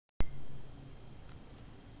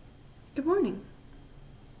Good morning.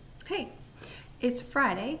 Hey, it's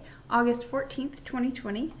Friday, August 14th,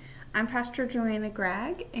 2020. I'm Pastor Joanna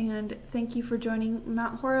Gregg, and thank you for joining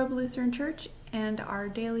Mount Horeb Lutheran Church and our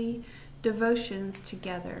daily devotions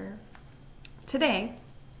together. Today,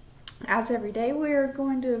 as every day, we're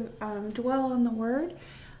going to dwell on the Word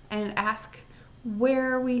and ask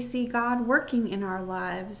where we see God working in our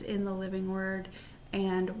lives in the living Word,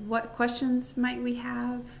 and what questions might we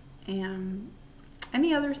have, and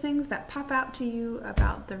any other things that pop out to you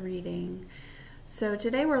about the reading. So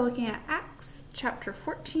today we're looking at Acts chapter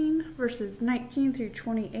 14, verses 19 through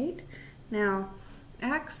 28. Now,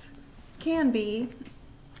 Acts can be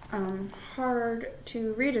hard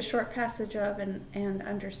to read a short passage of and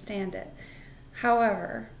understand it.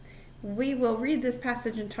 However, we will read this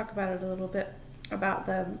passage and talk about it a little bit, about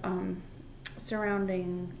the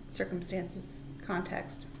surrounding circumstances,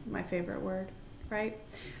 context, my favorite word, right?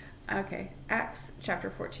 Okay, Acts chapter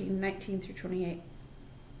 14, 19 through 28.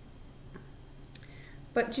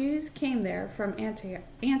 But Jews came there from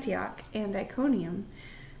Antioch and Iconium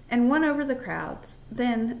and won over the crowds.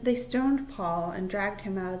 Then they stoned Paul and dragged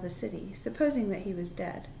him out of the city, supposing that he was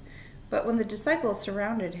dead. But when the disciples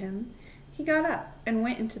surrounded him, he got up and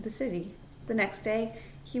went into the city. The next day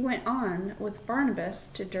he went on with Barnabas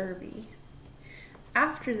to Derbe.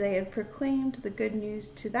 After they had proclaimed the good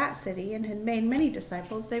news to that city and had made many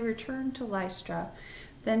disciples, they returned to Lystra,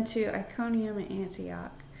 then to Iconium and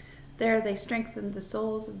Antioch. There they strengthened the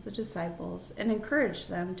souls of the disciples and encouraged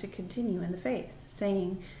them to continue in the faith,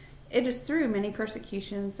 saying, "It is through many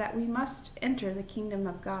persecutions that we must enter the kingdom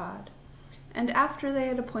of God." And after they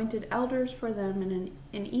had appointed elders for them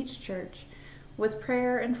in each church, with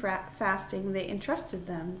prayer and fasting they entrusted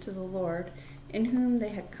them to the Lord, in whom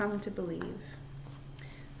they had come to believe.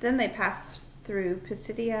 Then they passed through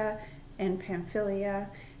Pisidia and Pamphylia,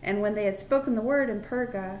 and when they had spoken the word in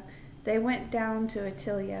Perga, they went down to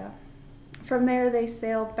Attalia. From there they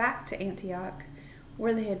sailed back to Antioch,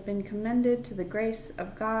 where they had been commended to the grace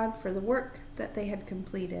of God for the work that they had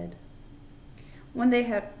completed. When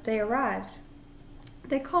they arrived,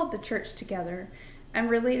 they called the church together and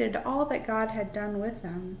related all that God had done with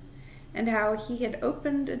them, and how he had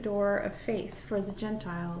opened a door of faith for the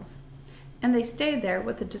Gentiles. And they stayed there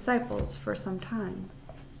with the disciples for some time.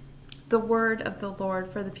 The word of the Lord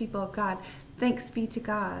for the people of God. Thanks be to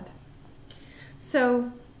God.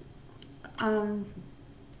 So,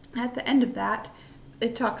 at the end of that,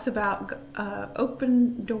 it talks about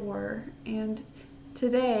open door. And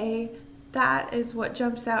today, that is what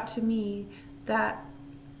jumps out to me, that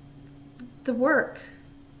the work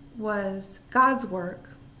was God's work.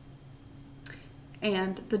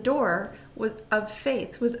 And the door of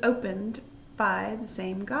faith was opened by the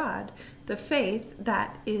same God. The faith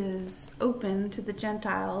that is open to the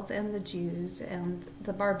Gentiles and the Jews and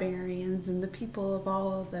the barbarians and the people of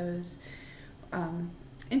all of those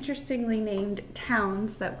interestingly named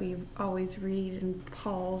towns that we always read in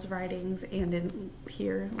Paul's writings and in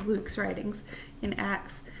here Luke's writings in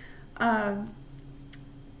Acts.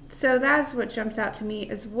 So that's what jumps out to me,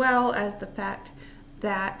 as well as the fact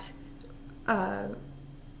that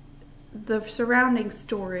the surrounding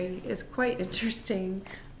story is quite interesting.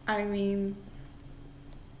 I mean,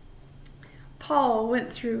 Paul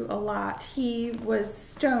went through a lot. He was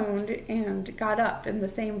stoned and got up in the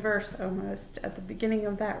same verse almost at the beginning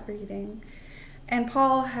of that reading. And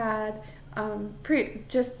Paul had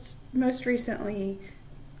just most recently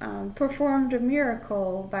performed a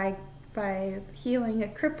miracle by healing a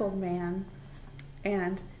crippled man.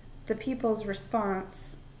 And the people's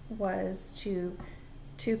response was to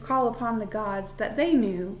call upon the gods that they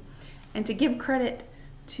knew and to give credit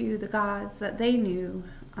to the gods that they knew,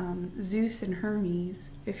 Zeus and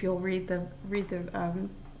Hermes. If you'll read the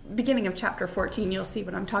beginning of chapter 14, you'll see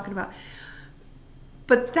what I'm talking about.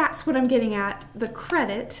 But that's what I'm getting at. The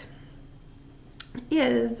credit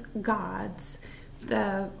is God's.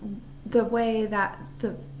 The way that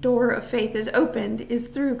the door of faith is opened is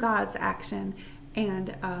through God's action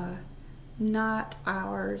and not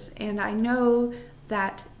ours. And I know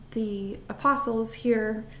that the apostles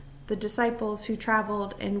here, the disciples who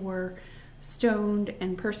traveled and were stoned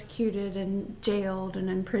and persecuted and jailed and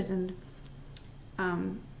imprisoned,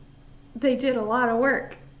 they did a lot of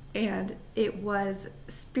work, and it was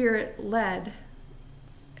Spirit-led.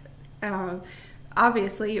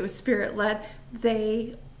 Obviously, it was Spirit-led.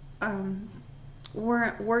 They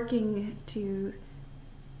weren't working to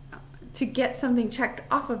get something checked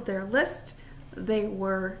off of their list. They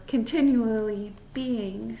were continually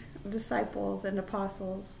being disciples and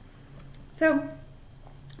apostles. So,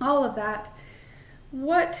 all of that,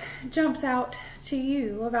 what jumps out to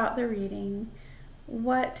you about the reading?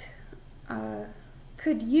 What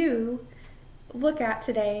could you look at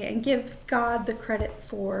today and give God the credit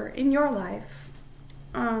for in your life?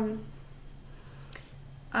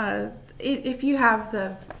 If you have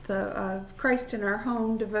the Christ in Our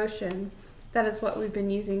Home devotion, that is what we've been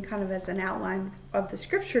using kind of as an outline of the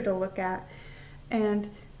scripture to look at. And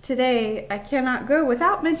today I cannot go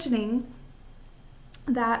without mentioning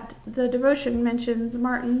that the devotion mentions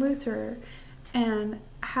Martin Luther, and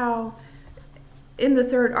how in the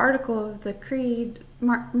third article of the Creed,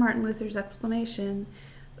 Martin Luther's explanation,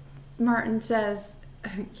 Martin says,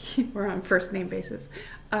 we're on first name basis,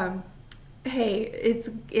 hey,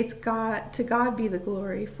 it's God, to God be the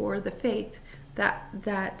glory for the faith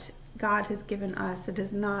that God has given us. It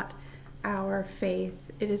is not our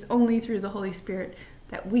faith. It is only through the Holy Spirit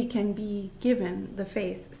that we can be given the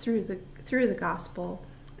faith through the gospel.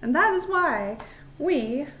 And that is why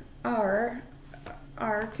our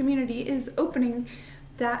community is opening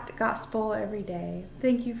that gospel every day.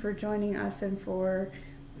 Thank you for joining us and for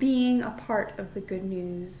being a part of the good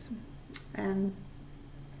news. And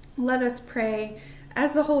let us pray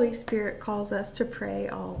as the Holy Spirit calls us to pray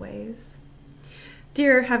always.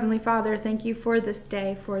 Dear Heavenly Father, thank you for this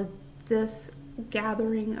day, for this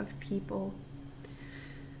gathering of people.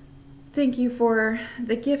 Thank you for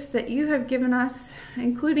the gifts that you have given us,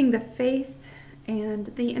 including the faith and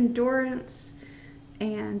the endurance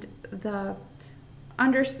and the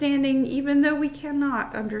understanding, even though we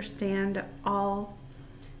cannot understand all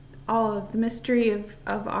of the mystery of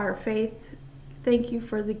our faith. Thank you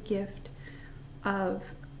for the gift of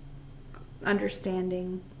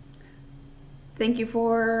understanding. Thank you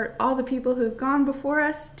for all the people who have gone before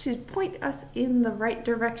us to point us in the right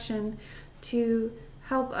direction, to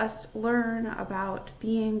help us learn about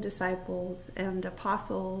being disciples and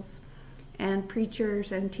apostles and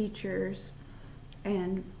preachers and teachers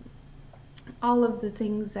and all of the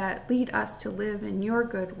things that lead us to live in your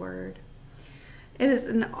good word. It is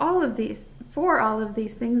for all of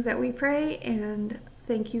these things that we pray, and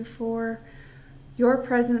thank you for your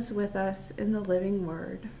presence with us in the living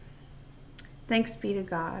word. Thanks be to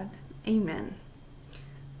God. Amen.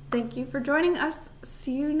 Thank you for joining us.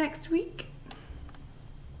 See you next week.